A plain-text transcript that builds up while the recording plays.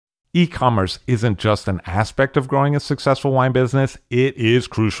E-commerce isn't just an aspect of growing a successful wine business, it is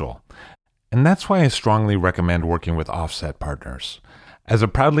crucial. And that's why I strongly recommend working with Offset Partners. As a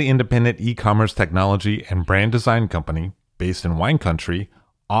proudly independent e-commerce technology and brand design company based in wine country,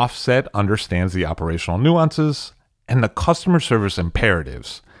 Offset understands the operational nuances and the customer service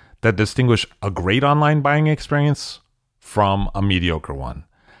imperatives that distinguish a great online buying experience from a mediocre one.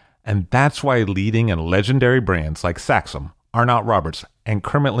 And that's why leading and legendary brands like Saxum, Arnott Roberts, and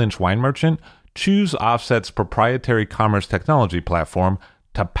Kermit Lynch Wine Merchant choose Offset's proprietary commerce technology platform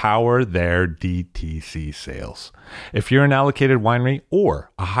to power their DTC sales. If you're an allocated winery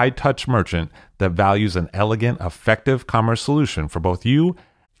or a high-touch merchant that values an elegant, effective commerce solution for both you,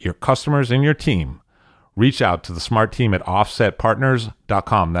 your customers, and your team, reach out to the smart team at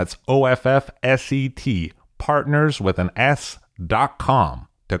offsetpartners.com. That's OFFSET, partners with an S.com,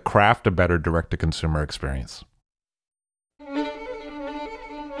 to craft a better direct-to-consumer experience.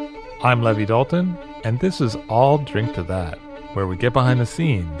 I'm Levi Dalton, and this is All Drink to That, where we get behind the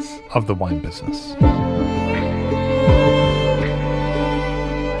scenes of the wine business.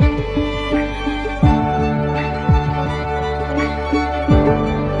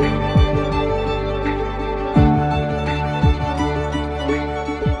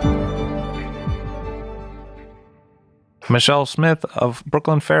 Michele Smith of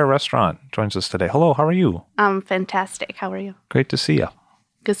Brooklyn Fare Restaurant joins us today. Hello, how are you? I'm fantastic. How are you? Great to see you.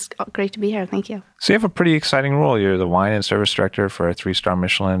 It's great to be here. Thank you. So you have a pretty exciting role. You're the wine and service director for a 3-star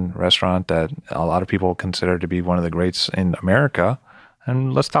Michelin restaurant that a lot of people consider to be one of the greats in America.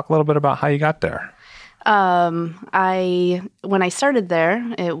 And let's talk a little bit about how you got there. When I started there,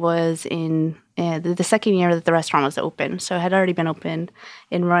 it was in the second year that the restaurant was open. So it had already been open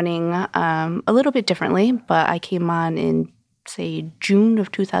and running a little bit differently, but I came on in, say, June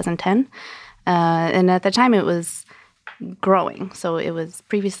of 2010. And at the time, it was growing. So it was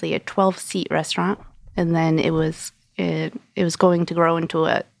previously a 12-seat restaurant, and then it was going to grow into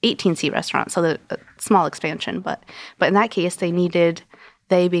a 18-seat restaurant. So a small expansion, but in that case, they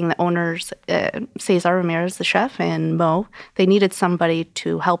being the owners, Cesar Ramirez, the chef, and Mo, they needed somebody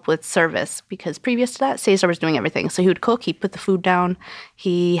to help with service, because previous to that, Cesar was doing everything. So he would cook, he'd put the food down,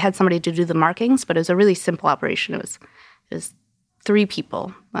 he had somebody to do the markings, but it was a really simple operation. It was 3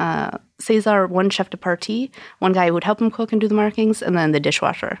 people. Cesar, one chef de partie, one guy who would help him cook and do the markings, and then the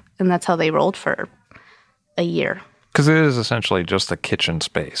dishwasher. And that's how they rolled for a year. Because it is essentially just a kitchen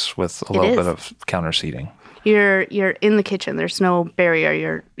space with a little bit of counter seating. You're in the kitchen. There's no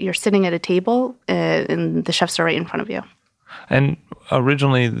barrier. You're sitting at a table, and the chefs are right in front of you. And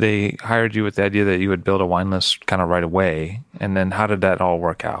originally, they hired you with the idea that you would build a wine list kind of right away. And then how did that all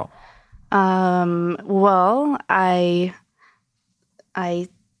work out? Well,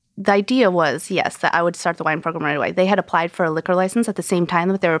 the idea was, yes, that I would start the wine program right away. They had applied for a liquor license at the same time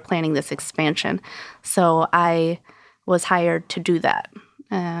that they were planning this expansion. So I was hired to do that.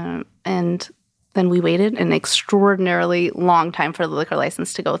 And then we waited an extraordinarily long time for the liquor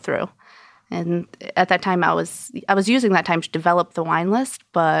license to go through. And at that time, I was using that time to develop the wine list,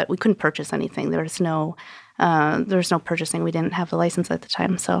 but we couldn't purchase anything. There was no purchasing. We didn't have the license at the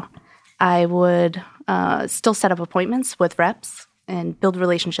time. So I would still set up appointments with reps and build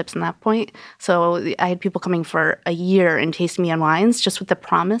relationships in that point. So I had people coming for a year and tasting me on wines, just with the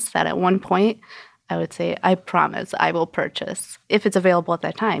promise that at one point I would say, I promise I will purchase if it's available at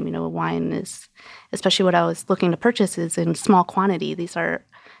that time. Wine is, especially what I was looking to purchase, is in small quantity. These are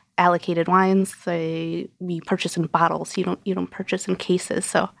allocated wines. We purchase in bottles. You don't purchase in cases.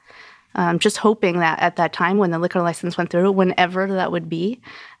 So just hoping that at that time, when the liquor license went through, whenever that would be,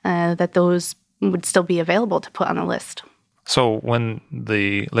 that those would still be available to put on the list. So when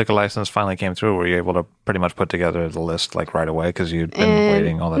the liquor license finally came through, were you able to pretty much put together the list like right away because you'd been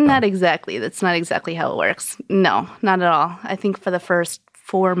waiting all that time? Not exactly. That's not exactly how it works. No, not at all. I think for the first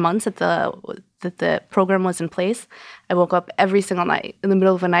 4 months that the program was in place, I woke up every single night in the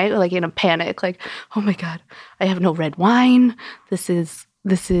middle of the night, like in a panic, like, oh my God, I have no red wine. This is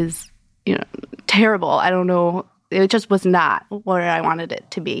terrible. I don't know. It just was not where I wanted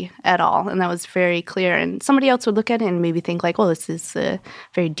it to be at all. And that was very clear. And somebody else would look at it and maybe think like, oh, this is a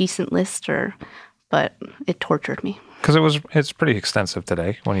very decent list, but it tortured me. Because it's pretty extensive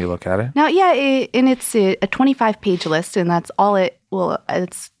today when you look at it. Now, yeah, it's a 25-page list, and that's all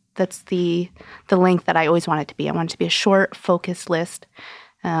that's the length that I always want it to be. I want it to be a short, focused list.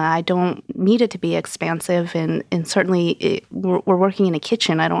 I don't need it to be expansive, and certainly we're working in a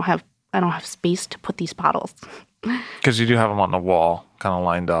kitchen. I don't have space to put these bottles. Because you do have them on the wall, kind of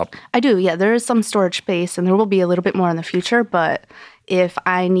lined up. I do, yeah. There is some storage space, and there will be a little bit more in the future, but if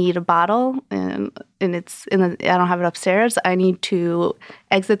I need a bottle and it's I don't have it upstairs, I need to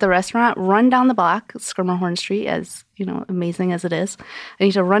exit the restaurant, run down the block, Skirmerhorn Street, as amazing as it is. I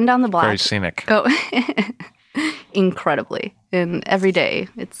need to run down the block. Very scenic. Go incredibly, and every day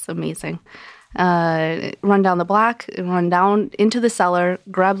it's amazing. Run down the block, run down into the cellar,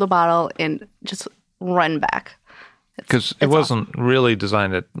 grab the bottle, and just run back. Because it wasn't really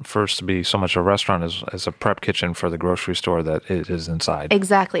designed at first to be so much a restaurant as a prep kitchen for the grocery store that it is inside.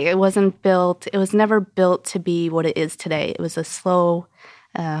 Exactly. It was never built to be what it is today. It was a slow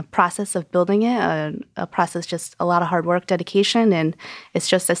process of building it, a process, just a lot of hard work, dedication, and it's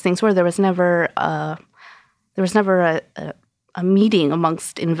just as things were. There was never a meeting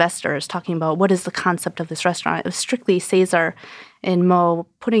amongst investors talking about what is the concept of this restaurant. It was strictly Cesar and Mo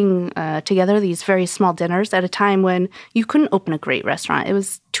putting together these very small dinners at a time when you couldn't open a great restaurant. It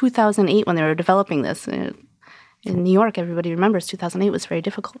was 2008 when they were developing this. In New York, everybody remembers 2008 was very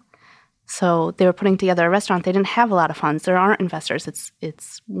difficult. So they were putting together a restaurant. They didn't have a lot of funds. There aren't investors.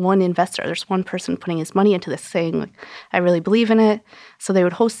 It's one investor. There's one person putting his money into this thing. I really believe in it. So they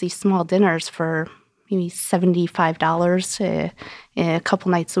would host these small dinners for maybe $75 a couple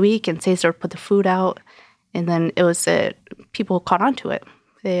nights a week, and Cesar put the food out. And then it was people caught on to it.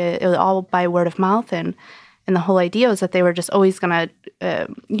 It was all by word of mouth, and the whole idea was that they were just always going to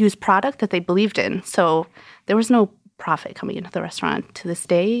use product that they believed in. So there was no profit coming into the restaurant. To this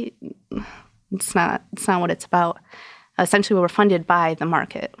day, it's not what it's about. Essentially, we were funded by the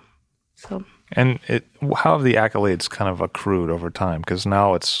market. So, and how have the accolades kind of accrued over time? Because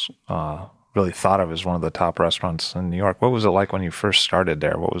now it's really thought of as one of the top restaurants in New York. What was it like when you first started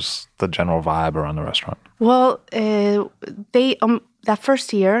there? What was the general vibe around the restaurant? Well, that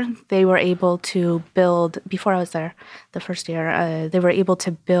first year, they were able to build, before I was there, the first year, they were able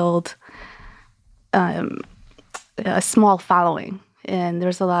to build a small following. And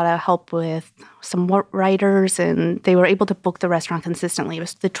there's a lot of help with some writers, and they were able to book the restaurant consistently. It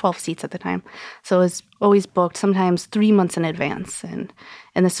was the 12 seats at the time. So it was always booked, sometimes 3 months in advance. And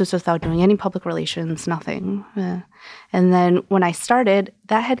this was without doing any public relations, nothing. And then when I started,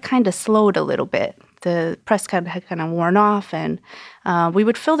 that had kind of slowed a little bit. The press had kind of worn off, and we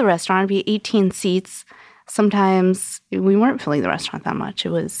would fill the restaurant. It'd be 18 seats. Sometimes we weren't filling the restaurant that much. It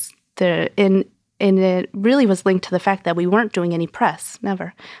was and it really was linked to the fact that we weren't doing any press,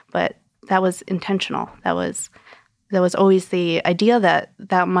 never. But that was intentional. That was always the idea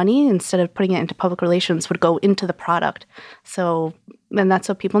that money, instead of putting it into public relations, would go into the product. So, and that's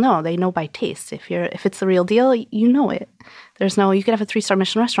what people know. They know by taste. If it's the real deal, you know it. You could have a 3-star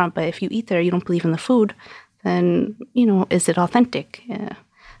Michelin restaurant, but if you eat there, you don't believe in the food, then, is it authentic?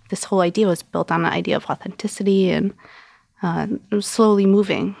 This whole idea was built on the idea of authenticity, and it was slowly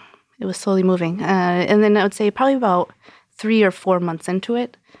moving. And then I would say probably about 3 or 4 months into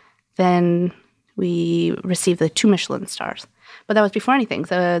it, then we received the 2 Michelin stars. But that was before anything.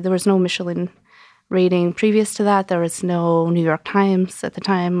 So there was no Michelin rating previous to that. There was no New York Times at the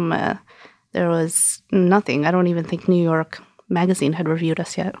time. There was nothing. I don't even think New York Magazine had reviewed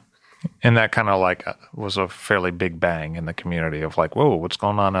us yet. And that kind of was a fairly big bang in the community of whoa, what's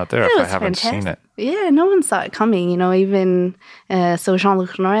going on out there if I haven't seen it? Yeah, no one saw it coming. Even so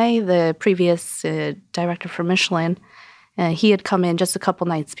Jean-Luc Noret, the previous director for Michelin, he had come in just a couple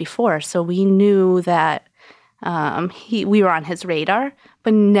nights before. So we knew that we were on his radar,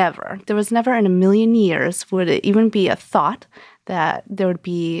 but there was never in a million years would it even be a thought that there would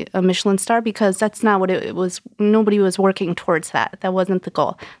be a Michelin star, because that's not what it was. Nobody was working towards that. That wasn't the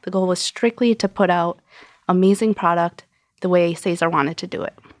goal. The goal was strictly to put out amazing product the way Cesar wanted to do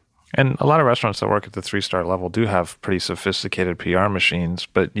it. And a lot of restaurants that work at the 3-star level do have pretty sophisticated PR machines,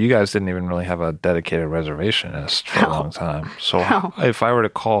 but you guys didn't even really have a dedicated reservationist for a long time. So if I were to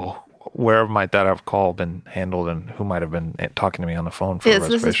call, where might that have call been handled, and who might have been talking to me on the phone for a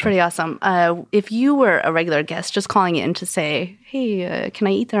reservation? This is pretty awesome. If you were a regular guest just calling in to say, hey, can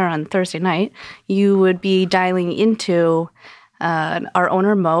I eat there on Thursday night, you would be dialing into our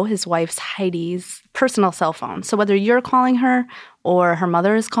owner, Mo, his wife's Heidi's personal cell phone. So whether you're calling her or her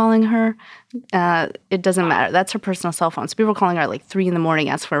mother is calling her, it doesn't matter. That's her personal cell phone. So people were calling her at 3 a.m,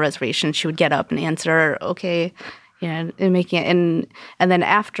 ask for a reservation. She would get up and answer, okay, and making it. And then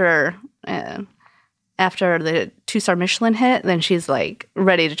after the 2-star Michelin hit, then she's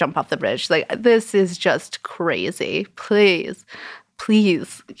ready to jump off the bridge. She's this is just crazy. Please,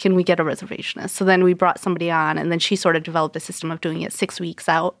 can we get a reservationist? So then we brought somebody on, and then she sort of developed a system of doing it 6 weeks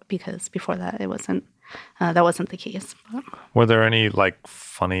out, because before that it wasn't. That wasn't the case. But. Were there any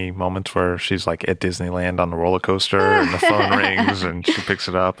funny moments where she's at Disneyland on the roller coaster and the phone rings and she picks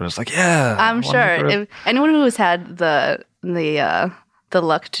it up and it's yeah? I'm sure. If anyone who has had the the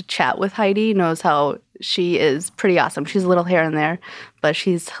luck to chat with Heidi knows how she is pretty awesome. She's a little here and there, but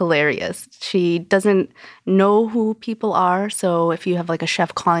she's hilarious. She doesn't know who people are. So if you have like a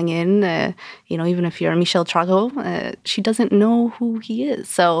chef calling in, even if you're Michele Trago, she doesn't know who he is.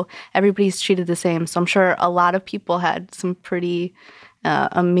 So everybody's treated the same. So I'm sure a lot of people had some pretty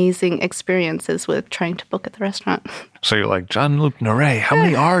amazing experiences with trying to book at the restaurant. So you're like, Jean-Luc Naray, how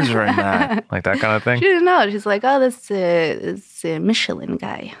many R's are in that? Like that kind of thing? She didn't know. She's like, oh, this is a Michelin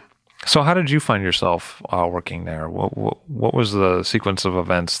guy. So how did you find yourself working there? What was the sequence of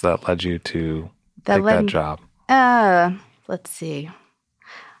events that led you to take that job? Let's see.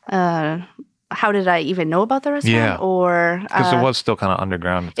 How did I even know about the restaurant? Yeah. Or because it was still kind of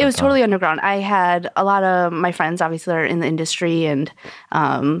underground. It was totally underground. I had a lot of my friends, obviously, are in the industry, and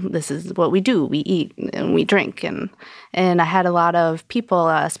this is what we do. We eat and we drink, and I had a lot of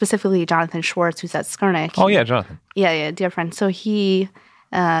people, specifically Jonathan Schwartz, who's at Skurnik. Oh yeah, Jonathan. Yeah, dear friend. So he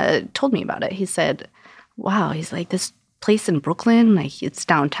told me about it. He said, "Wow," he's like, this place in Brooklyn, like it's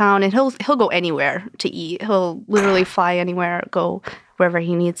downtown, and he'll go anywhere to eat. He'll literally fly anywhere, go wherever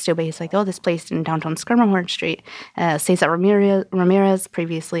he needs to. But he's like, oh, this place in downtown Schermerhorn Street. Cesar Ramirez,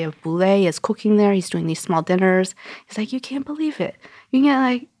 previously of Boulay, is cooking there. He's doing these small dinners. He's like, you can't believe it. You can get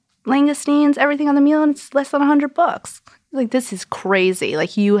like langoustines, everything on the meal, and it's less than $100. Like, this is crazy.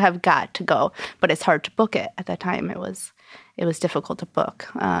 Like, you have got to go. But it's hard to book it. At that time, it was difficult to book.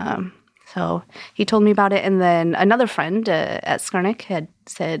 So he told me about it, and then another friend at Skurnik had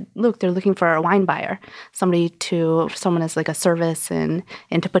said, look, they're looking for a wine buyer, someone as like a service and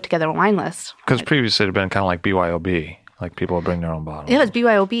to put together a wine list. Because previously it had been kind of like BYOB, like people would bring their own bottles. It was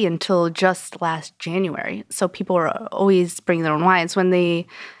BYOB until just last January. So people were always bringing their own wines. When they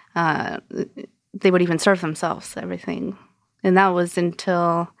would even serve themselves, everything. And that was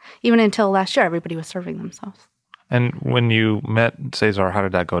until last year, everybody was serving themselves. And when you met Cesar, how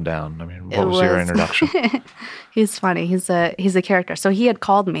did that go down? I mean, what was your introduction? He's funny. He's a character. So he had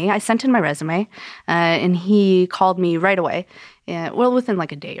called me. I sent in my resume, and he called me right away. Within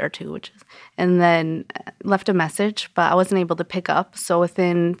like a day or two, and then left a message, but I wasn't able to pick up. So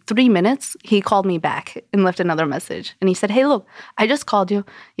within 3 minutes, he called me back and left another message. And he said, hey, look, I just called you.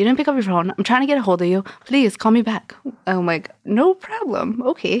 You didn't pick up your phone. I'm trying to get a hold of you. Please call me back. I'm like, no problem.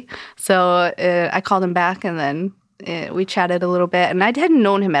 Okay. So I called him back, and then we chatted a little bit, and I hadn't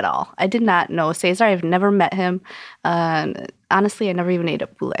known him at all. I did not know Cesar. I've never met him. Honestly, I never even ate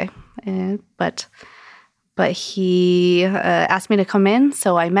at Boulay. But he asked me to come in,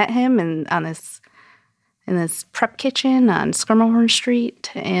 so I met him in this prep kitchen on Schermerhorn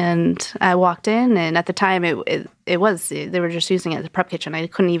Street, and I walked in, and at the time they were just using it as a prep kitchen. I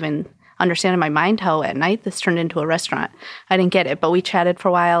couldn't even understand in my mind how at night this turned into a restaurant. I didn't get it, but we chatted for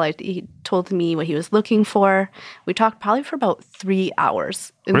a while. He told me what he was looking for. We talked probably for about 3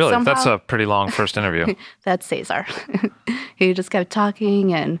 hours. And really? That's a pretty long first interview. That's Cesar. He just kept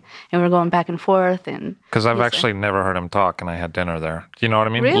talking, and we're going back and forth. Because I've actually never heard him talk, and I had dinner there. You know what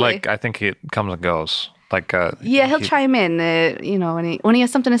I mean? Really? Like, I think he comes and goes. Like, yeah, he'll chime in. When he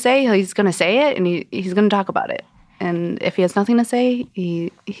has something to say, he's going to say it, and he's going to talk about it. And if he has nothing to say,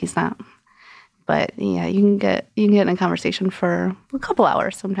 he's not. But yeah, you can get in a conversation for a couple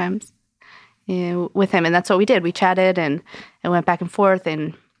hours sometimes with him, and that's what we did. We chatted and went back and forth,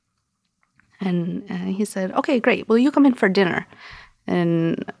 and he said, "Okay, great. Well, you come in for dinner."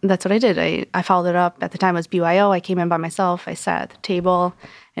 And that's what I did. I followed it up. At the time, it was BYO. I came in by myself. I sat at the table,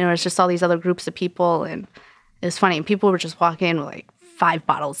 and it was just all these other groups of people, and it was funny. People were just walking in with like 5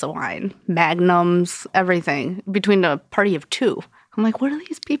 bottles of wine, magnums, everything, between a party of 2. I'm like, what are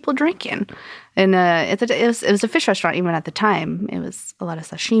these people drinking? And it was a fish restaurant even at the time. It was a lot of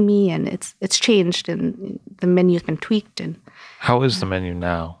sashimi, and it's changed, and the menu's been tweaked. And how is the menu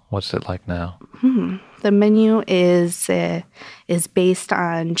now? What's it like now? The menu is based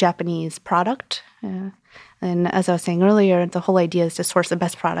on Japanese product. And as I was saying earlier, the whole idea is to source the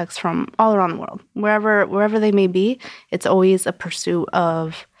best products from all around the world. Wherever they may be, it's always a pursuit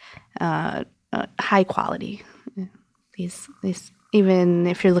of high quality. These even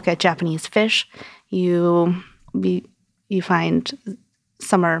if you look at Japanese fish, you find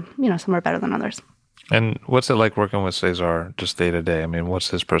some are better than others. And what's it like working with Cesar just day to day? I mean, what's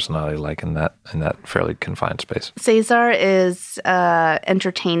his personality like in that fairly confined space? Cesar is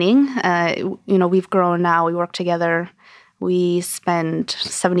entertaining. We've grown now. We work together. We spend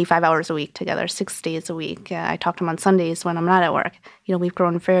 75 hours a week together, 6 days a week. I talk to him on Sundays when I'm not at work. We've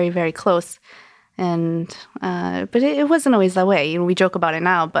grown very, very close. And but it wasn't always that way. We joke about it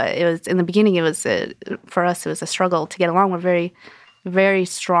now, but it was in the beginning. It was for us. It was a struggle to get along. We're very very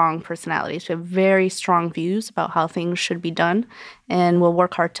strong personalities. We have very strong views about how things should be done, and we'll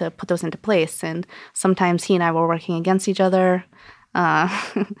work hard to put those into place. And sometimes he and I were working against each other.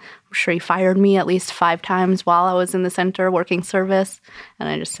 I'm sure he fired me at least 5 times while I was in the center working service. And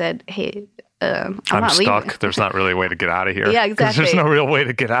I just said, hey, I'm not stuck. leaving. There's not really a way to get out of here. Yeah, exactly. There's no real way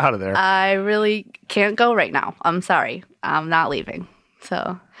to get out of there. I really can't go right now. I'm sorry. I'm not leaving.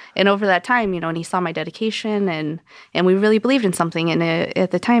 So, and over that time, and he saw my dedication and we really believed in something. And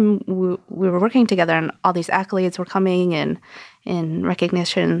at the time we were working together and all these accolades were coming and in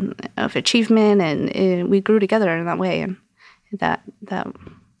recognition of achievement and we grew together in that way. And that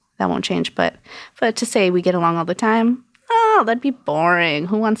won't change. But to say we get along all the time, that'd be boring.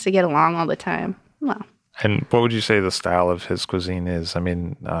 Who wants to get along all the time? Well. And what would you say the style of his cuisine is? I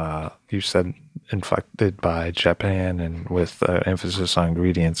mean, you said inflected by Japan and with emphasis on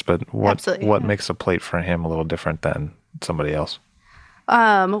ingredients, but what makes a plate for him a little different than somebody else?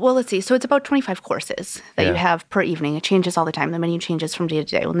 Well, let's see. So it's about 25 courses that you have per evening. It changes all the time. The menu changes from day to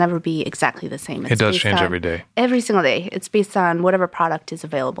day. It will never be exactly the same. It does change every day. Every single day. It's based on whatever product is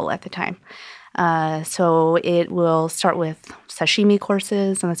available at the time. So it will start with sashimi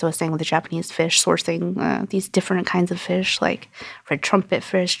courses, and that's what I was saying with the Japanese fish, sourcing these different kinds of fish like red trumpet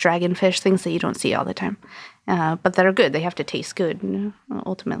fish, dragonfish, things that you don't see all the time. But that are good. They have to taste good,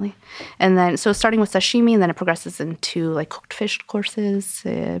 ultimately. And then, so starting with sashimi, and then it progresses into like cooked fish courses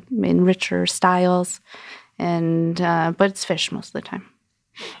in richer styles. And but it's fish most of the time.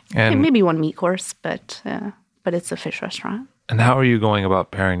 And maybe one meat course, but it's a fish restaurant. And how are you going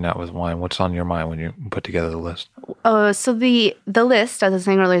about pairing that with wine? What's on your mind when you put together the list? So the list, as I was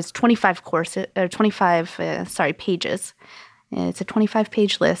saying earlier, is 25 courses, or 25 pages. It's a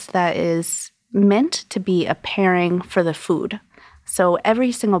 25-page list that is meant to be a pairing for the food. So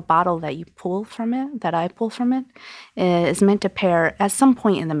every single bottle that you pull from it, that I pull from it, is meant to pair at some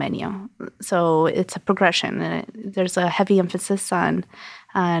point in the menu. So it's a progression. There's a heavy emphasis on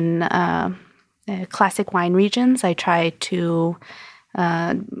classic wine regions. I try to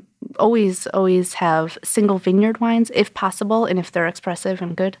always have single vineyard wines if possible, and if they're expressive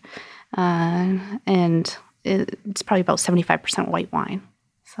and good. And it's probably about 75% white wine.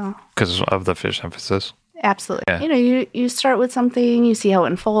 So because of the fish emphasis. Absolutely. Yeah. You start with something, you see how it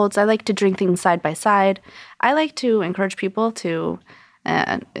unfolds. I like to drink things side by side. I like to encourage people to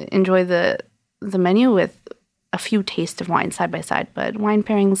enjoy the menu with a few tastes of wine side by side. But wine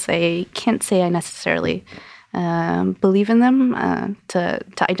pairings, I can't say I necessarily believe in them. To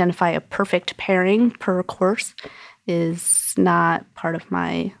identify a perfect pairing per course is not part of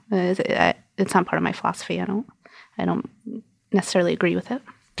my. It's not part of my philosophy. I don't necessarily agree with it.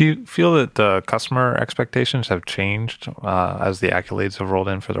 Do you feel that the customer expectations have changed as the accolades have rolled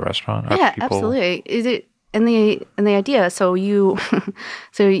in for the restaurant? Yeah, absolutely. Is it and the idea? So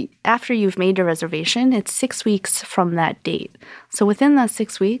after you've made your reservation, it's 6 weeks from that date. So within that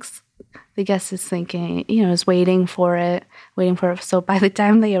 6 weeks, the guest is thinking, is waiting for it. So by the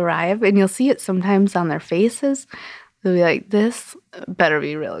time they arrive, and you'll see it sometimes on their faces, they'll be like, "This better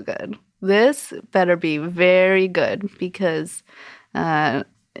be real good. This better be very good," because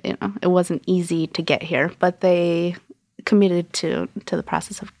it wasn't easy to get here, but they committed to the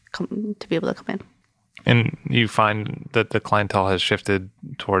process of to be able to come in. And you find that the clientele has shifted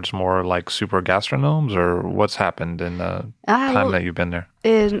towards more like super gastronomes, or what's happened in the time that you've been there?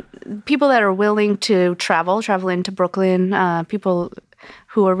 People that are willing to travel into Brooklyn, people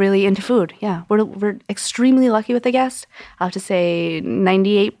who are really into food. Yeah, we're extremely lucky with the guests. I have to say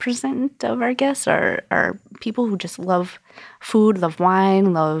 98% of our guests are people who just love food, love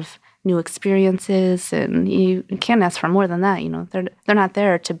wine, love new experiences, and you can't ask for more than that. They're not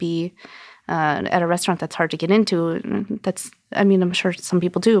there to be at a restaurant that's hard to get into. I'm sure some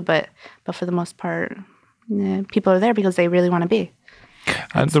people do, but for the most part, people are there because they really want to be.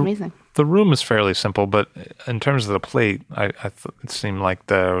 It's amazing. The room is fairly simple, but in terms of the plate, it seemed like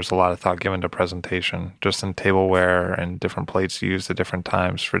there was a lot of thought given to presentation, just in tableware and different plates used at different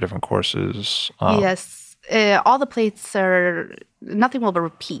times for different courses. Yes. All the plates nothing will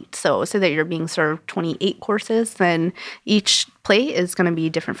repeat. So say that you're being served 28 courses, then each plate is going to be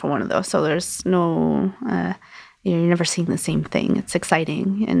different for one of those. So there's no, you're never seeing the same thing. It's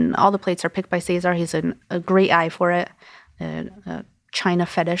exciting. And all the plates are picked by Cesar. He's a great eye for it. China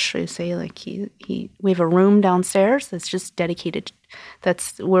fetish, you say, like we have a room downstairs that's just dedicated.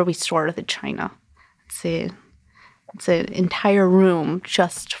 That's where we store the china. It's an entire room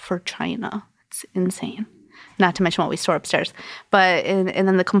just for china. It's insane. Not to mention what we store upstairs. But and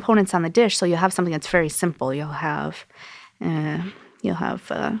then the components on the dish. So you'll have something that's very simple. You'll have You'll have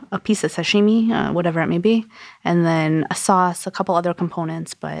a piece of sashimi, whatever it may be, and then a sauce, a couple other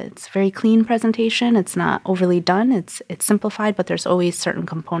components. But it's a very clean presentation. It's not overly done. It's simplified, but there's always certain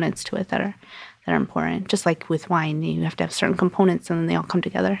components to it that are important. Just like with wine, you have to have certain components, and then they all come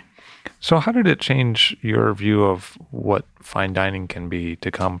together. So how did it change your view of what fine dining can be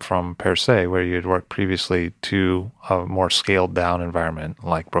to come from per se, where you had worked previously, to a more scaled down environment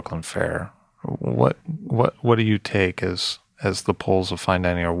like Brooklyn Fare? What do you take as the pulls of fine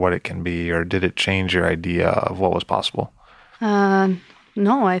dining, or what it can be, or did it change your idea of what was possible?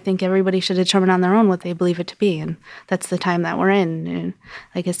 No, I think everybody should determine on their own what they believe it to be, and that's the time that we're in. And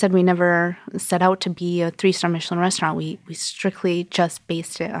like I said, we never set out to be a 3-star Michelin restaurant. We strictly just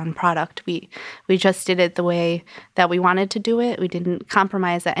based it on product. We just did it the way that we wanted to do it. We didn't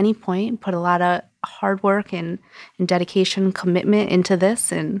compromise at any point. Put a lot of hard work and dedication, commitment into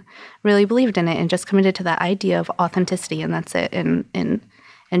this, and really believed in it, and just committed to that idea of authenticity, and that's it.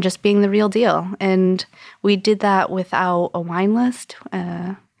 And just being the real deal. And we did that without a wine list.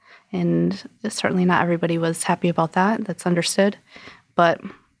 And certainly not everybody was happy about that. That's understood. But,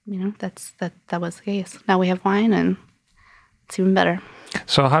 that was the case. Now we have wine, and it's even better.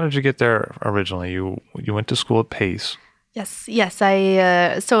 So how did you get there originally? You went to school at Pace. Yes.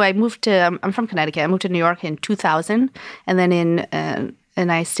 I moved to, I'm from Connecticut. I moved to New York in 2000. And then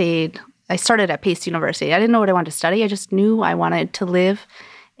I started at Pace University. I didn't know what I wanted to study. I just knew I wanted to live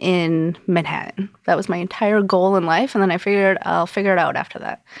in Manhattan. That was my entire goal in life, and then I figured I'll figure it out after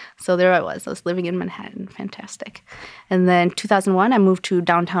that. So there I was living in Manhattan. Fantastic. And then 2001, I moved to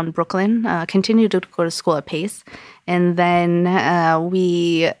downtown Brooklyn, continued to go to school at Pace, and then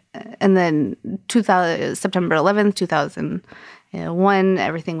September 11th, 2001,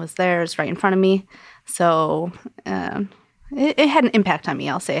 everything was there. It was right in front of me. So it had an impact on me,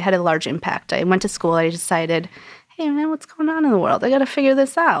 I'll say. It had a large impact. I went to school. I decided, hey, man, what's going on in the world? I got to figure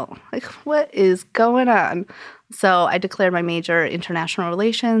this out. Like, what is going on? So I declared my major international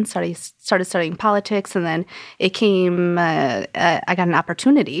relations, started studying politics, and then it came, I got an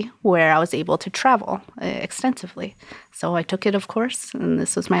opportunity where I was able to travel extensively. So I took it, of course, and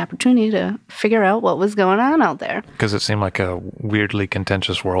this was my opportunity to figure out what was going on out there. Because it seemed like a weirdly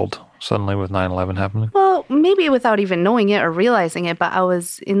contentious world suddenly with 9/11 happening? Well, maybe without even knowing it or realizing it, but I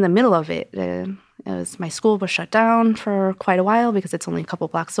was in the middle of it. My school was shut down for quite a while because it's only a couple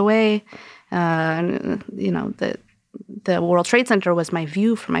blocks away. The World Trade Center was my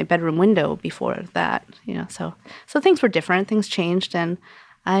view from my bedroom window before that. So things were different. Things changed, and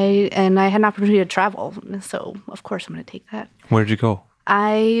I had an opportunity to travel. So of course I'm going to take that. Where did you go?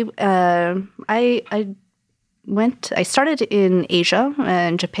 I started in Asia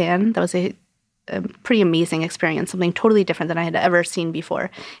and Japan. That was a pretty amazing experience, something totally different than I had ever seen before.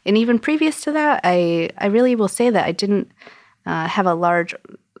 And even previous to that, I really will say that I didn't have a large,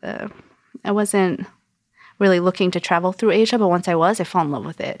 I wasn't really looking to travel through Asia, but once I fell in love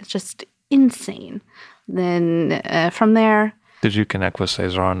with it. It's just insane. Then from there... Did you connect with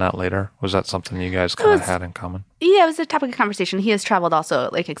Cesar on that later? Was that something you guys kind of had in common? Yeah, it was a topic of conversation. He has traveled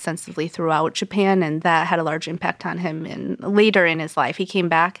also extensively throughout Japan, and that had a large impact on him. And later in his life, he came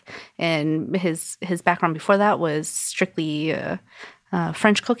back, and his background before that was strictly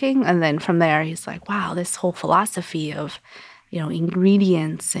French cooking. And then from there, he's like, wow, this whole philosophy of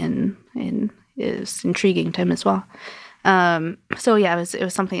ingredients and is intriguing to him as well. So yeah, it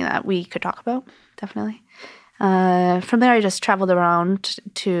was something that we could talk about, definitely. From there, I just traveled around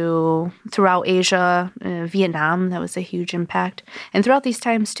throughout Asia, Vietnam. That was a huge impact. And throughout these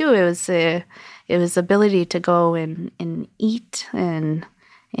times too, it was ability to go and eat and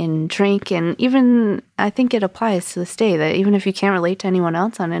drink. And even I think it applies to this day that even if you can't relate to anyone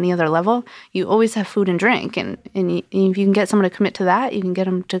else on any other level, you always have food and drink. And if you can get someone to commit to that, you can get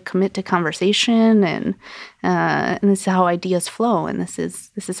them to commit to conversation. And this is how ideas flow. And this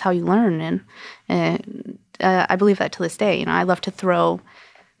is how you learn. And I believe that to this day. I love to throw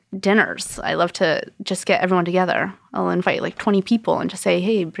dinners. I love to just get everyone together. I'll invite 20 people and just say,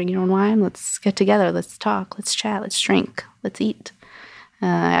 hey, bring your own wine. Let's get together. Let's talk. Let's chat. Let's drink. Let's eat.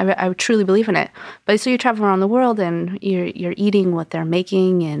 I would truly believe in it. But so you travel around the world and you're eating what they're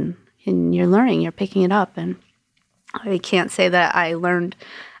making and you're learning. You're picking it up. And I can't say that I learned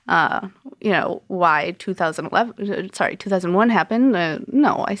why 2001 happened.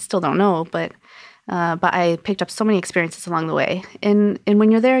 No, I still don't know. But I picked up so many experiences along the way. And when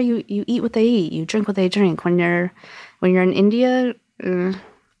you're there, you eat what they eat. You drink what they drink. When you're in India,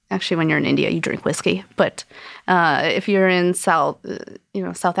 actually, when you're in India, you drink whiskey. But if you're in South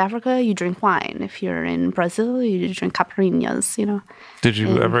Africa, you drink wine. If you're in Brazil, you drink caipirinhas. Did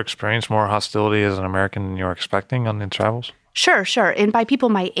you ever experience more hostility as an American than you were expecting on the travels? Sure. And by people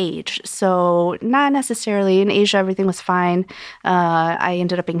my age. So not necessarily. In Asia, everything was fine. I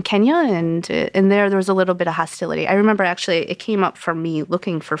ended up in Kenya, and there was a little bit of hostility. I remember actually it came up for me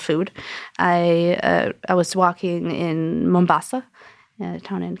looking for food. I was walking in Mombasa, a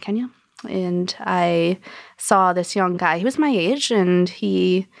town in Kenya, and I saw this young guy. He was my age, and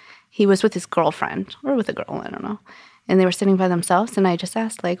he was with his girlfriend, or with a girl, I don't know. And they were sitting by themselves, and I just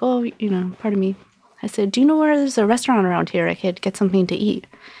asked, like, oh, pardon me. I said, do you know where there's a restaurant around here I could get something to eat?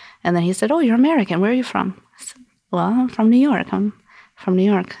 And then he said, oh, you're American. Where are you from? I said, well, I'm from New York. I'm from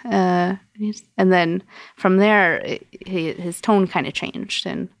New York. And then from there, his tone kind of changed.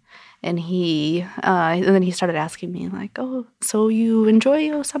 And then he started asking me, like, oh, so you enjoy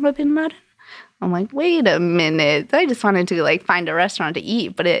Osama bin Laden? I'm like, wait a minute. I just wanted to, like, find a restaurant to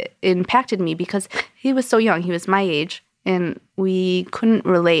eat. But it impacted me because he was so young. He was my age. And we couldn't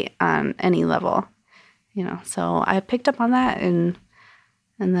relate on any level. So I picked up on that, and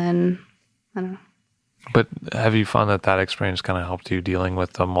then, I don't know. But have you found that experience kind of helped you dealing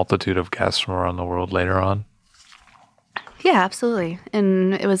with a multitude of guests from around the world later on? Yeah, absolutely.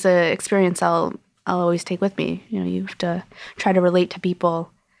 And it was an experience I'll always take with me. You have to try to relate to people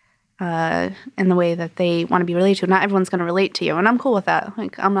in the way that they want to be related to. Not everyone's going to relate to you, and I'm cool with that.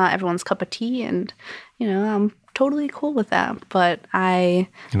 Like, I'm not everyone's cup of tea, and, I'm totally cool with that. But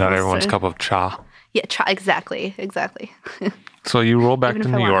not everyone's cup of cha. Yeah, exactly. So you roll back to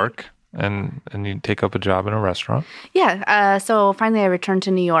New York and you take up a job in a restaurant? Yeah. So finally I returned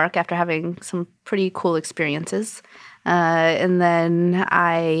to New York after having some pretty cool experiences. And then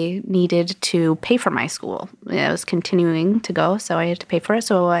I needed to pay for my school. I was continuing to go, so I had to pay for it.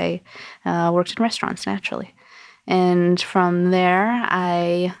 So I worked in restaurants, naturally. And from there,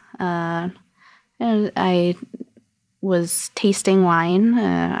 I was tasting wine.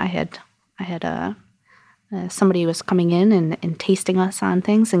 I had somebody was coming in and tasting us on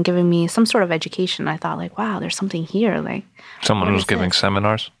things and giving me some sort of education. I thought, like, wow, there's something here. Like, someone was giving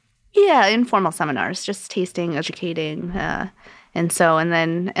seminars? Yeah, informal seminars, just tasting, educating, and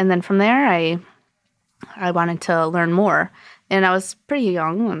then from there, I wanted to learn more, and I was pretty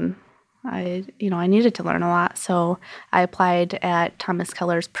young, and I needed to learn a lot, so I applied at Thomas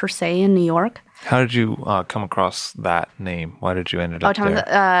Keller's Per Se in New York. How did you come across that name? Why did you end up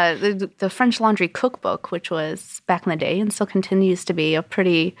there? The French Laundry Cookbook, which was back in the day and still continues to be a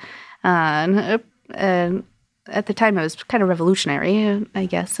pretty, at the time it was kind of revolutionary, I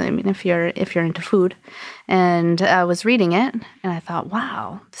guess. I mean, if you're into food, and I was reading it, and I thought,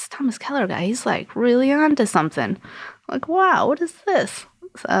 wow, this Thomas Keller guy, he's like really onto something. Like, wow, what is this?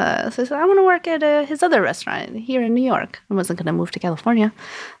 So I said, I want to work at his other restaurant here in New York. I wasn't going to move to California.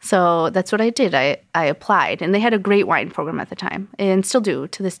 So that's what I did. I applied. And they had a great wine program at the time, and still do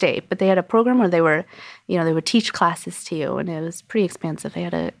to this day. But they had a program where they would teach classes to you, and it was pretty expansive. They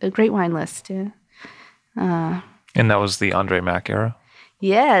had a great wine list. And that was the Andre Mack era?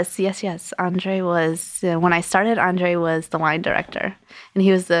 Yes. Andre was, when I started, Andre was the wine director. And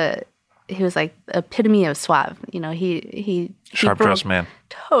he was like epitome of suave. He sharp-dressed man.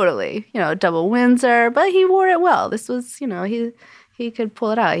 Totally. Double Windsor, but he wore it well. This was, he could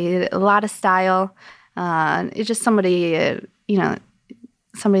pull it out. He had a lot of style. It's just somebody that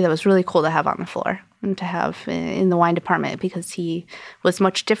was really cool to have on the floor and to have in the wine department, because he was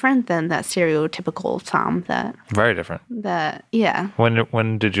much different than that stereotypical Tom. Very different. Yeah.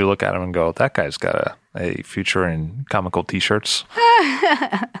 When did you look at him and go, that guy's got a future in comical T-shirts?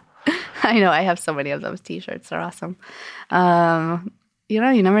 I know. I have so many of those T-shirts. They're awesome. You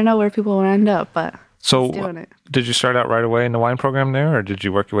never know where people will end up, but so doing it. Did you start out right away in the wine program there, or did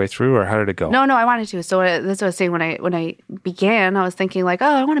you work your way through, or how did it go? No, I wanted to. So that's what I was saying. When I began, I was thinking like, oh,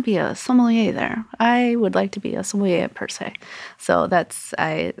 I want to be a sommelier there. I would like to be a sommelier per se. So that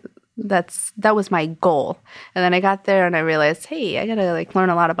was my goal. And then I got there and I realized, hey, I gotta learn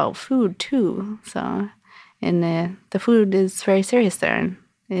a lot about food too. So, and the food is very serious there, and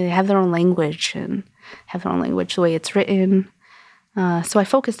they have their own language the way it's written. So I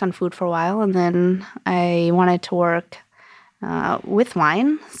focused on food for a while, and then I wanted to work with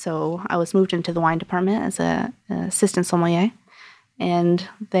wine. So I was moved into the wine department as an assistant sommelier. And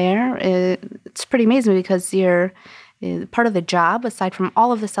there, it's pretty amazing because you're part of the job, aside from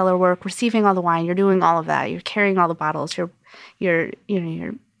all of the cellar work, receiving all the wine, you're doing all of that. You're carrying all the bottles. You're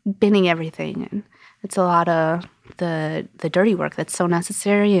binning everything. And it's a lot of the dirty work that's so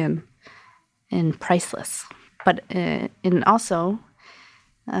necessary and priceless. But and also,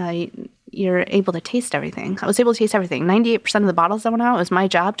 you're able to taste everything. I was able to taste everything. 98% of the bottles that went out, it was my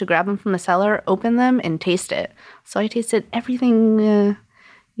job to grab them from the cellar, open them, and taste it. So I tasted everything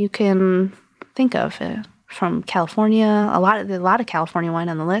you can think of from California, a lot of California wine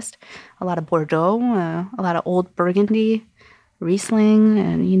on the list, a lot of Bordeaux, a lot of old Burgundy, Riesling,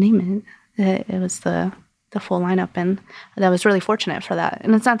 and you name it. It was the full lineup, and I was really fortunate for that.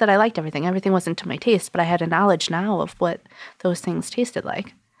 And it's not that I liked everything. Everything wasn't to my taste, but I had a knowledge now of what those things tasted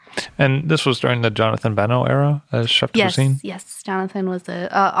like. And this was during the Jonathan Beno era as chef de cuisine? Yes. Jonathan was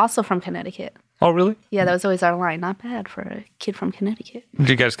also from Connecticut. Oh, really? Yeah, that was always our line. Not bad for a kid from Connecticut. Did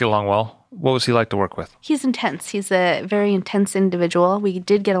you guys get along well? What was he like to work with? He's intense. He's a very intense individual. We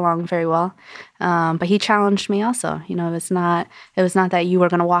did get along very well, but he challenged me also. You know, it was not that you were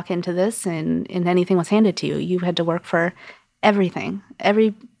going to walk into this and anything was handed to you. You had to work for everything,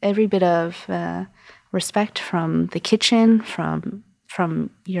 every bit of respect from the kitchen, from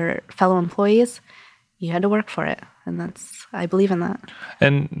your fellow employees. You had to work for it. And I believe in that.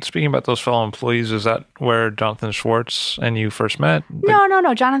 And speaking about those fellow employees, is that where Jonathan Schwartz and you first met?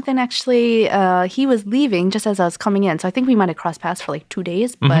 No. Jonathan actually, he was leaving just as I was coming in. So I think we might have crossed paths for like 2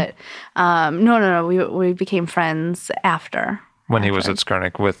 days. But no. We became friends after. When he was at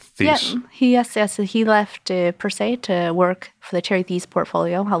Skurnik with these? Yeah, yes. He left Per Se to work for the Cherry Thieves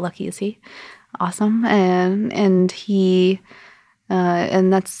portfolio. How lucky is he? Awesome. And he...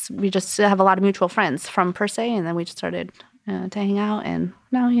 we just have a lot of mutual friends from Per Se, and then we just started to hang out, and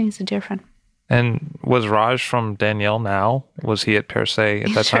now he's a dear friend. And was Raj from Danielle now? Was he at Per Se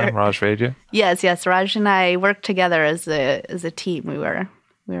at that time, Raj Vaidya? Yes. Raj and I worked together as a team. We were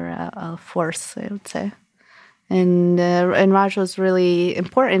a force, I would say. And Raj was really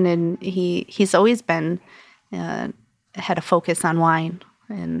important, and he's always been had a focus on wine,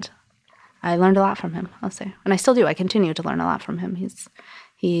 and I learned a lot from him, I'll say. And I still do. I continue to learn a lot from him.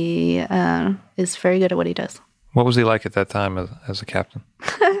 He is very good at what he does. What was he like at that time as a captain?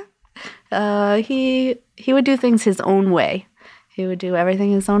 He would do things his own way. He would do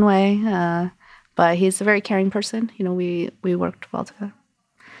everything his own way. But he's a very caring person. You know, we worked well together.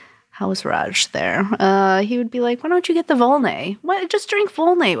 How was Raj there? He would be like, why don't you get the Volnay? What? Just drink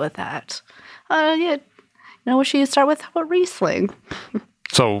Volnay with that. Yeah. You know, what should you start with? How about Riesling?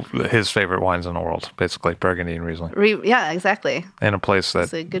 So his favorite wines in the world, basically, Burgundy and Riesling. Yeah, exactly. In a place that...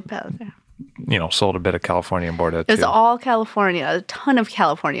 It's a good palate there. You know, sold a bit of California and Bordeaux, too. It was all California, a ton of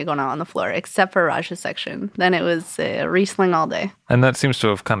California going on the floor, except for Raj's section. Then it was Riesling all day. And that seems to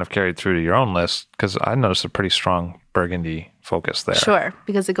have kind of carried through to your own list, because I noticed a pretty strong Burgundy focus there. Sure,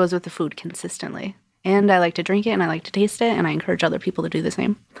 because it goes with the food consistently. And I like to drink it, and I like to taste it, and I encourage other people to do the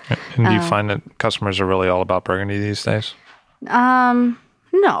same. And do you find that customers are really all about Burgundy these days?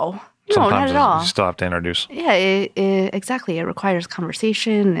 No, not at all. You still have to introduce. Yeah, exactly. It requires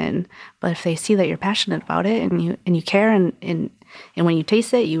conversation, but if they see that you're passionate about it and you care, and when you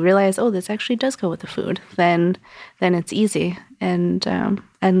taste it, you realize, oh, this actually does go with the food. Then it's easy, and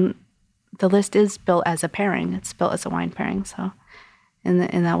the list is built as a pairing. It's built as a wine pairing. So in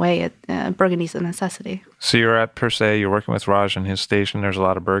that way, Burgundy's a necessity. So you're at Per Se. You're working with Raj and his station. There's a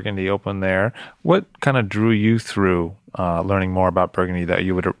lot of Burgundy open there. What kind of drew you through learning more about Burgundy that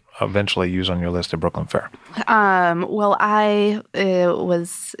you would eventually use on your list at Brooklyn Fair? Well, I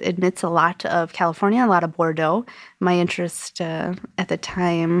was amidst a lot of California, a lot of Bordeaux. My interest at the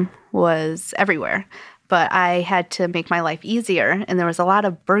time was everywhere. But I had to make my life easier, and there was a lot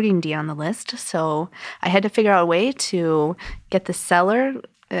of Burgundy on the list. So I had to figure out a way to get the cellar,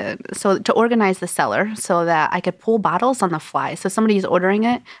 to organize the cellar so that I could pull bottles on the fly. So somebody's ordering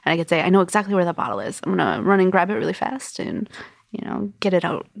it, and I could say, I know exactly where that bottle is. I'm going to run and grab it really fast and, get it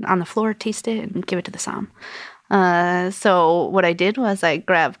out on the floor, taste it, and give it to the som. So what I did was I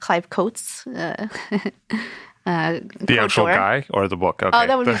grabbed Clive Coates' the actual guy or the book? Okay. Oh,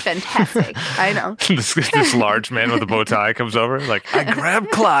 that would be fantastic. I know. this large man with a bow tie comes over, like, I grabbed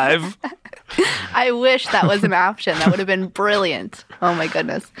Clive. I wish that was an option. That would have been brilliant. Oh, my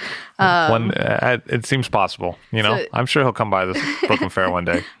goodness. It seems possible. So, I'm sure he'll come by this Brooklyn Fair one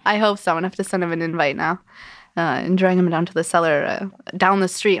day. I hope so. I'm going to have to send him an invite now and drag him down to the cellar down the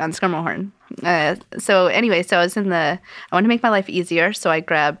street on Skirmahorn. So I wanted to make my life easier, so I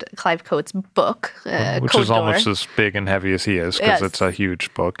grabbed Clive Coates' book, which Code is almost as big and heavy as he is, because it's a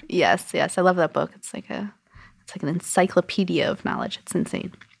huge book. Yes, I love that book. It's like an encyclopedia of knowledge. It's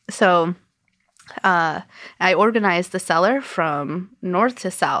insane. So I organized the cellar from north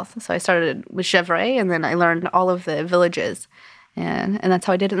to south. So I started with Gevrey, and then I learned all of the villages, and that's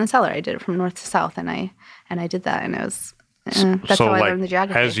how I did it in the cellar. I did it from north to south, and I did that, and it was. That's how I learned the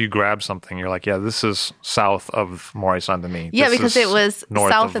geography. As you grab something, you're like, yeah, this is south of Moray Saint-Denis. Yeah, because it was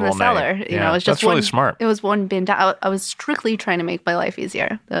south in the cellar. It was just that's really smart. It was one bin down. I was strictly trying to make my life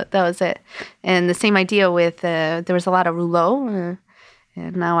easier. That was it. And the same idea with, there was a lot of rouleau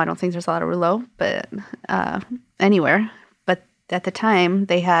And now I don't think there's a lot of Rouleau, but anywhere. But at the time,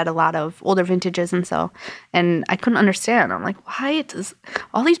 they had a lot of older vintages, and I couldn't understand. I'm like, why does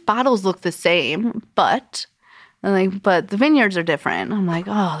all these bottles look the same, but the vineyards are different? I'm like,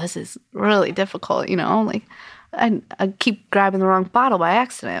 oh, this is really difficult, Like, I keep grabbing the wrong bottle by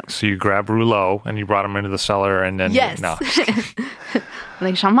accident. So you grab Rouleau and you brought them into the cellar, and then yes, no.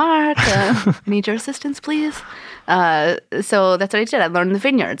 Like, Jean-Marc, I need your assistance, please. So that's what I did. I learned the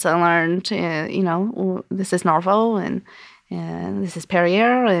vineyards. I learned, this is Norvaux and this is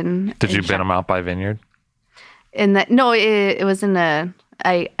Perrier. And did you bin them out by vineyard? No, it was in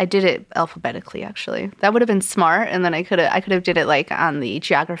I did it alphabetically, actually. That would have been smart, and then I could have did it like on the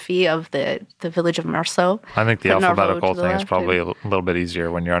geography of the village of Marceau. I think the alphabetical thing is probably a little bit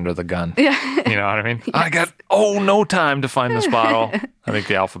easier when you're under the gun. Yeah. You know what I mean? Yes. I got no time to find this bottle. I think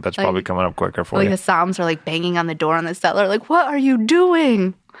the alphabet's probably coming up quicker for you. The Psalms are like banging on the door in the cellar, like, what are you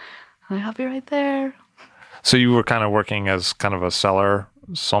doing? I'll be right there. So you were kind of working as kind of a cellar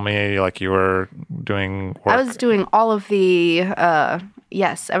sommelier, like you were doing work? I was doing all of the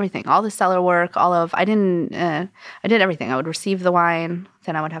yes, everything, all the cellar work, I did everything. I would receive the wine,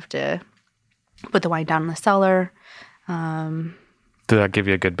 then I would have to put the wine down in the cellar. Did that give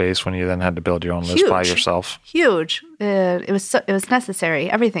you a good base when you then had to build your own list by yourself? Huge. It was necessary.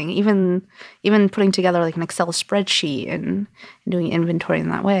 Everything, even putting together like an Excel spreadsheet and doing inventory in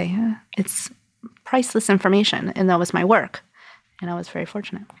that way. It's priceless information, and that was my work. And I was very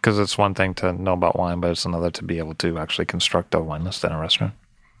fortunate. Because it's one thing to know about wine, but it's another to be able to actually construct a wine list in a restaurant.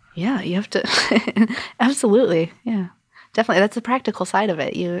 Yeah, you have to. Absolutely. Yeah, definitely. That's the practical side of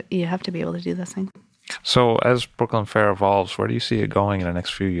it. You have to be able to do those things. So as Brooklyn Fare evolves, where do you see it going in the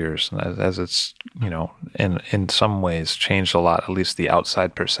next few years? As it's, in some ways changed a lot, at least the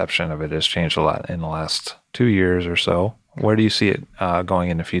outside perception of it has changed a lot in the last 2 years or so. Where do you see it going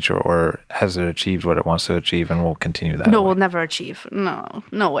in the future, or has it achieved what it wants to achieve and will continue that? No, we'll never achieve. No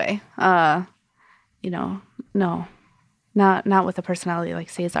way. No. Not with a personality like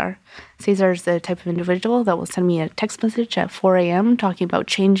Cesar. Cesar's the type of individual that will send me a text message at 4 a.m. talking about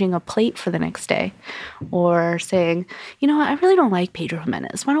changing a plate for the next day, or saying, I really don't like Pedro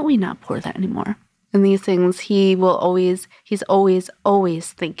Jimenez. Why don't we not pour that anymore? And these things, he's always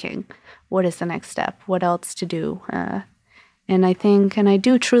thinking, what is the next step? What else to do? And I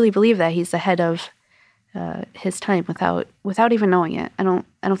do truly believe that he's ahead of his time without even knowing it. I don't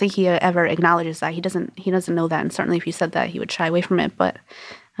think he ever acknowledges that. He doesn't know that. And certainly if you said that, he would shy away from it. But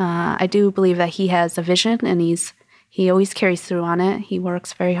I do believe that he has a vision, and he always carries through on it. He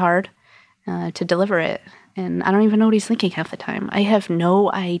works very hard to deliver it. And I don't even know what he's thinking half the time. I have no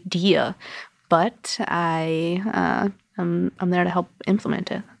idea, but I'm there to help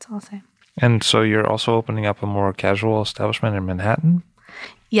implement it. That's all I'll say. And so you're also opening up a more casual establishment in Manhattan?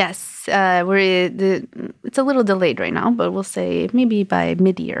 Yes. It's a little delayed right now, but we'll say maybe by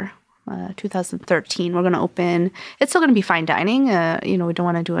mid-year, 2013, we're going to open. It's still going to be fine dining. We don't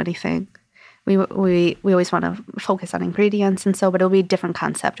want to do anything. We always want to focus on ingredients, but it'll be a different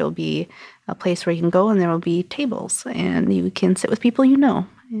concept. It'll be a place where you can go, and there will be tables, and you can sit with people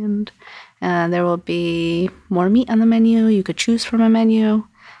and there will be more meat on the menu. You could choose from a menu.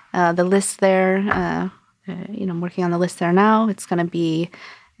 The list there, I'm working on the list there now. It's going to be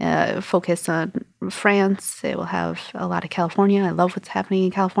focused on France. It will have a lot of California. I love what's happening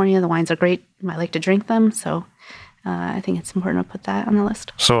in California. The wines are great. I like to drink them. So I think it's important to put that on the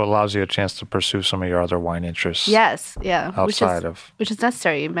list. So it allows you a chance to pursue some of your other wine interests. Yes, yeah. Which is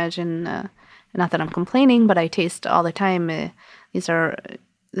necessary. Imagine, not that I'm complaining, but I taste all the time. These are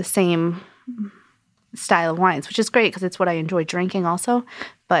the same style of wines, which is great because it's what I enjoy drinking also.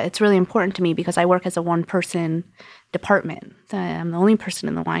 But it's really important to me because I work as a one-person department. I'm the only person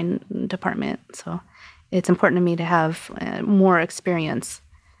in the wine department. So it's important to me to have more experience.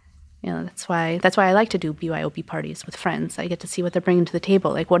 That's why I like to do BYOB parties with friends. I get to see what they're bringing to the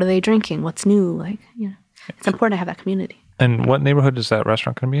table. Like, what are they drinking? What's new? It's important to have that community. And what neighborhood is that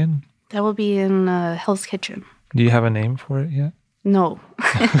restaurant going to be in? That will be in Hell's Kitchen. Do you have a name for it yet? No.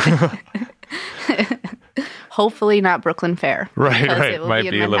 Hopefully not Brooklyn Fare. Right. Might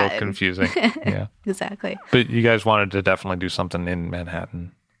be a little confusing. Yeah. Exactly. But you guys wanted to definitely do something in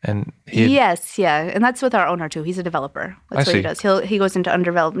Manhattan. And yes, yeah. And that's with our owner too. He's a developer. That's what he does. He goes into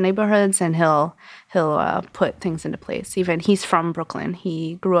undeveloped neighborhoods and he'll put things into place. Even he's from Brooklyn.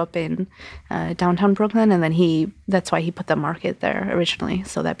 He grew up in downtown Brooklyn, and then that's why he put the market there originally,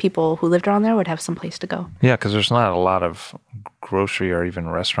 so that people who lived around there would have some place to go. Yeah, because there's not a lot of grocery or even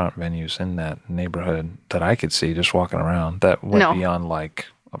restaurant venues in that neighborhood that I could see just walking around that went beyond like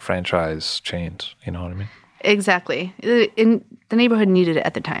franchise chains. You know what I mean? Exactly. In the neighborhood needed it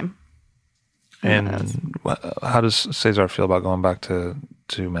at the time. And how does Cesar feel about going back to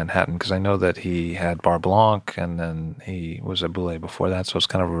Manhattan? Because I know that he had Bar Blanc, and then he was at Boulay before that, so it's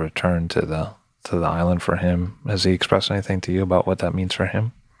kind of a return to the island for him. Has he expressed anything to you about what that means for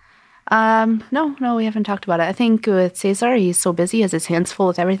him? No, we haven't talked about it. I think with Cesar, he's so busy, he has his hands full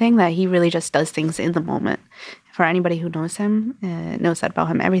with everything that he really just does things in the moment. For anybody who knows him, knows that about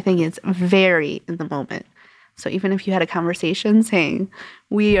him, everything is very in the moment. So even if you had a conversation saying,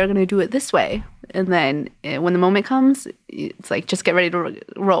 we are going to do it this way, and then when the moment comes, it's like, just get ready to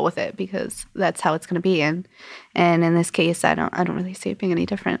roll with it, because that's how it's going to be. And in this case, I don't really see it being any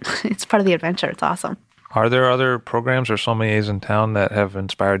different. It's part of the adventure. It's awesome. Are there other programs or sommeliers in town that have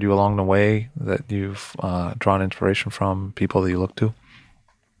inspired you along the way, that you've drawn inspiration from, people that you look to?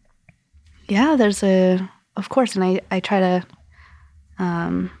 Yeah, of course. And I try to,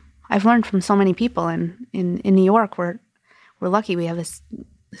 I've learned from so many people, and in New York, we're lucky. We have this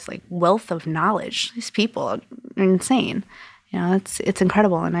like wealth of knowledge. These people are insane. It's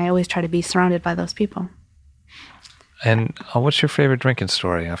incredible. And I always try to be surrounded by those people. And what's your favorite drinking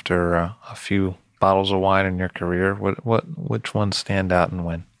story after a few bottles of wine in your career? Which ones stand out and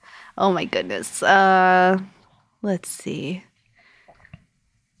when? Oh my goodness. Let's see.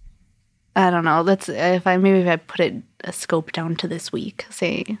 I don't know. If I put a scope down to this week,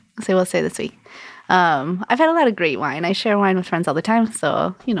 we'll say this week. I've had a lot of great wine. I share wine with friends all the time,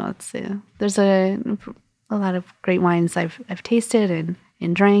 so there's a lot of great wines I've tasted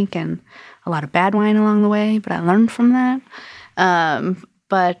and drank, and a lot of bad wine along the way. But I learned from that.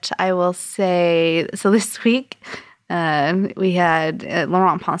 But I will say, so this week we had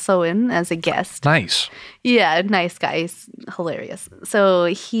Laurent Pinceau in as a guest. Nice. Yeah, nice guy. He's hilarious. So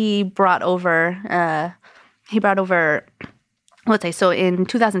he brought over, let's say, so in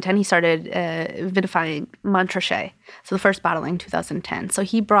 2010 he started vinifying Montrachet. So the first bottling 2010. So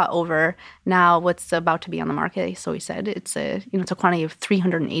he brought over now what's about to be on the market. So he said it's a quantity of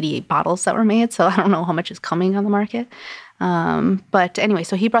 388 bottles that were made. So I don't know how much is coming on the market. But anyway,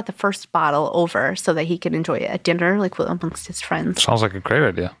 so he brought the first bottle over so that he could enjoy it at dinner, like amongst his friends. Sounds like a great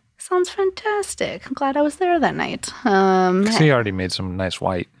idea. Sounds fantastic. I'm glad I was there that night. He already made some nice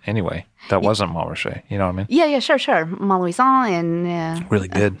white anyway. That wasn't Montrachet. You know what I mean? Yeah, sure. Malvoisin and... really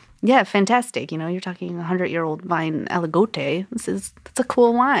good. Yeah, fantastic. You're talking 100-year-old vine Aligote. It's a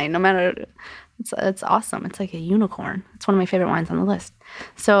cool wine. No matter... It's awesome. It's like a unicorn. It's one of my favorite wines on the list.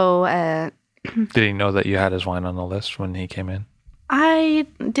 So... Did he know that you had his wine on the list when he came in? I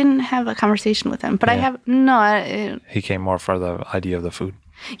didn't have a conversation with him, but yeah. He came more for the idea of the food.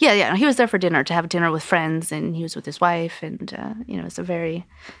 Yeah. He was there for dinner, to have dinner with friends, and he was with his wife, and it was a very,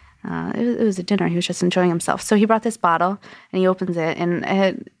 it was a dinner. He was just enjoying himself. So he brought this bottle, and he opens it,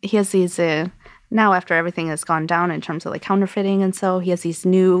 and he has these. Now, after everything has gone down in terms of like counterfeiting, and so he has these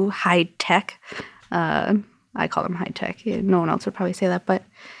new high tech. I call them high tech. No one else would probably say that, but.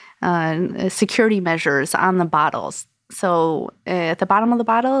 Security measures on the bottles. So at the bottom of the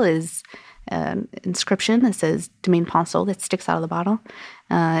bottle is an inscription that says Domaine Pinceau that sticks out of the bottle.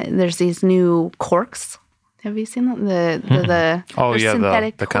 There's these new corks. Have you seen them? The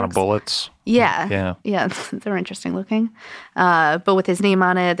synthetic the kind of bullets. Yeah. They're interesting looking. But with his name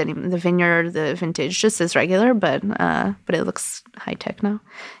on it, the name of the vineyard, the vintage, just as regular, but it looks high tech now,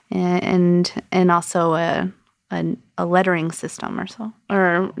 and also a lettering system or so.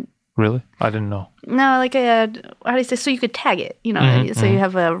 Or really? I didn't know. No, like how do you say? So you could tag it, you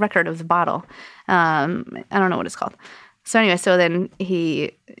have a record of the bottle. I don't know what it's called. So anyway, so then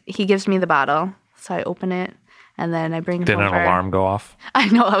he gives me the bottle, so I open it, and then I bring him over. Did an alarm go off? I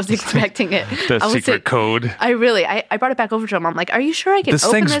know, I was expecting it. Secret code. I brought it back over to him. I'm like, are you sure I can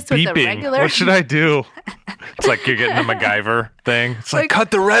open this with the regular? What should I do? It's like you're getting the MacGyver thing. It's like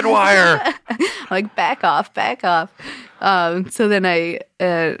cut the red wire. Like back off. So then I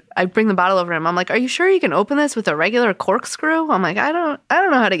bring the bottle over to him. I'm like, are you sure you can open this with a regular corkscrew? I'm like, I don't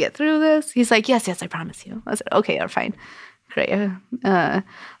know how to get through this. He's like, yes, I promise you. I said, okay, you're fine. Great.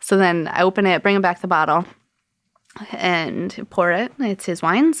 So then I open it, bring him back the bottle, and pour it. It's his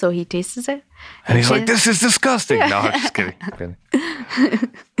wine, so he tastes it. And he's like, this is disgusting. No, I'm just kidding.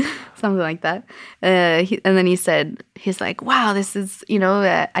 Something like that. And then he's like, wow, this is,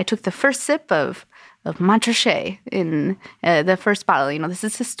 I took the first sip of Montrachet in the first bottle. This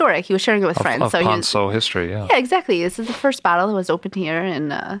is historic. He was sharing it with friends. Of Pinceau history, yeah. Yeah, exactly. This is the first bottle that was opened here.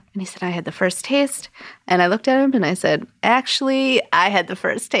 And he said, I had the first taste. And I looked at him and I said, actually, I had the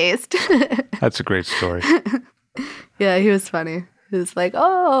first taste. That's a great story. Yeah, he was funny. He was like,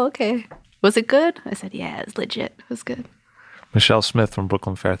 oh, okay. Was it good? I said, yeah, it's legit. It was good. Michele Smith from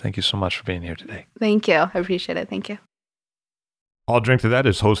Brooklyn Fare, thank you so much for being here today. Thank you. I appreciate it. Thank you. All Drink to That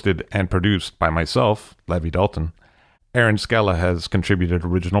is hosted and produced by myself, Levi Dalton. Aaron Scala has contributed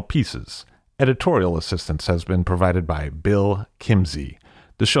original pieces. Editorial assistance has been provided by Bill Kimsey.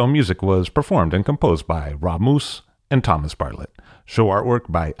 The show music was performed and composed by Rob Moose and Thomas Bartlett. Show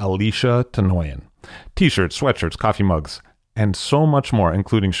artwork by Alicia Tenoyan. T-shirts, sweatshirts, coffee mugs, and so much more,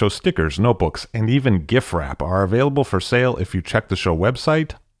 including show stickers, notebooks, and even gift wrap, are available for sale if you check the show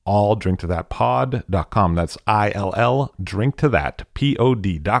website, alldrinktothatpod.com. That's ILL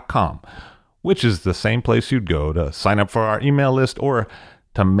drinktothatpod.com, which is the same place you'd go to sign up for our email list or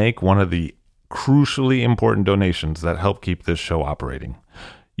to make one of the crucially important donations that help keep this show operating.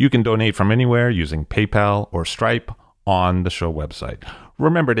 You can donate from anywhere using PayPal or Stripe on the show website.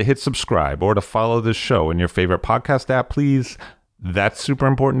 Remember to hit subscribe or to follow this show in your favorite podcast app, please. That's super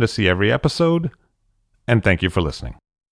important to see every episode. And thank you for listening.